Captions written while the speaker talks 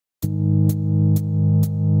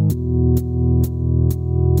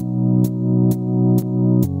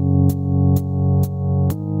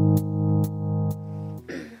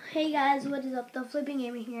the Flipping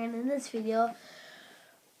Gamer here, and in this video,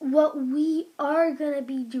 what we are gonna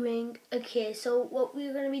be doing. Okay, so what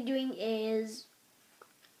we're gonna be doing is,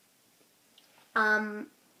 I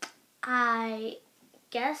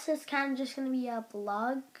guess it's kind of just gonna be a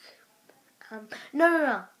vlog.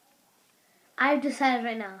 No. I've decided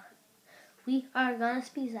right now. We are gonna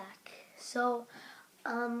speed Zach. So,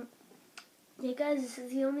 yeah, guys, this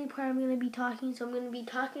is the only part I'm gonna be talking. So I'm gonna be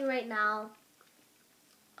talking right now.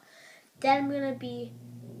 Then I'm gonna be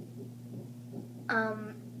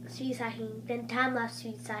speed stacking, then time lapse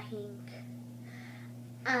speed stacking,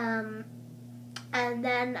 and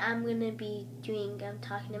then I'm gonna be doing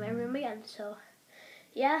talking in my room again. So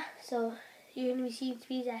yeah, so you're gonna be seeing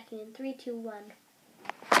speed stacking in 3, 2, 1.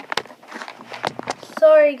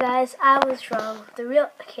 Sorry guys, I was wrong.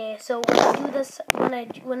 Okay, so when I do this,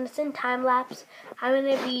 when it's in time lapse, I'm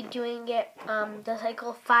gonna be doing it the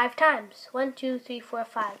cycle 5 times. 1, 2, 3, 4,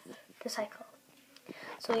 5. The cycle.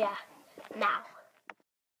 So yeah, now.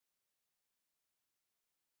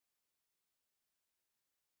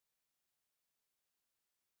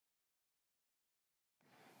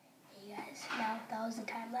 Hey guys, now that was the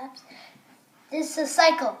time lapse. This is a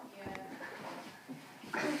cycle.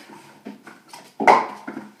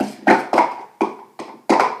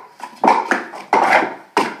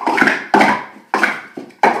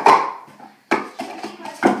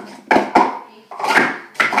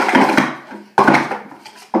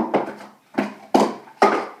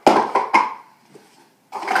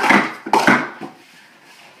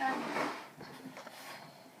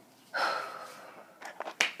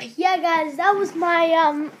 Yeah guys, that was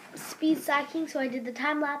my speed stacking. So I did the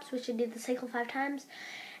time lapse, which I did the cycle 5 times,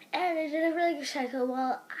 and I did a really good cycle.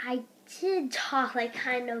 Well, I did talk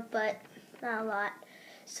kind of, but not a lot.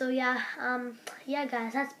 So yeah, yeah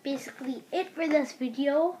guys, that's basically it for this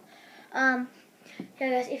video. Yeah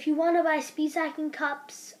guys, if you want to buy speed stacking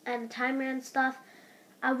cups and timer and stuff,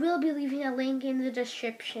 I will be leaving a link in the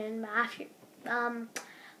description after,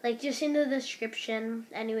 just in the description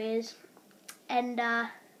anyways. And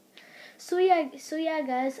so yeah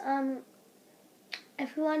guys,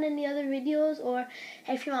 if you want any other videos, or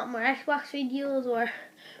if you want more Xbox videos, or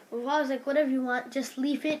vlogs, whatever you want, just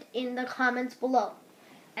leave it in the comments below.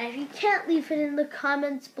 And if you can't leave it in the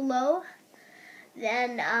comments below,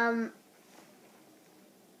 then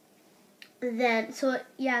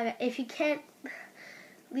if you can't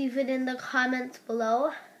leave it in the comments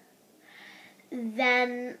below,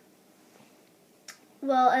 then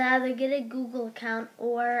either get a Google account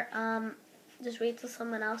or just wait till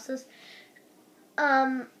someone else's.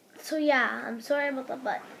 So yeah, I'm sorry about that,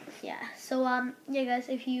 but yeah. So yeah guys,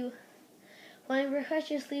 if you want to request,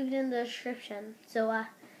 just leave it in the description. So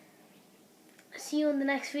see you in the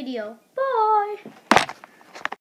next video. Bye.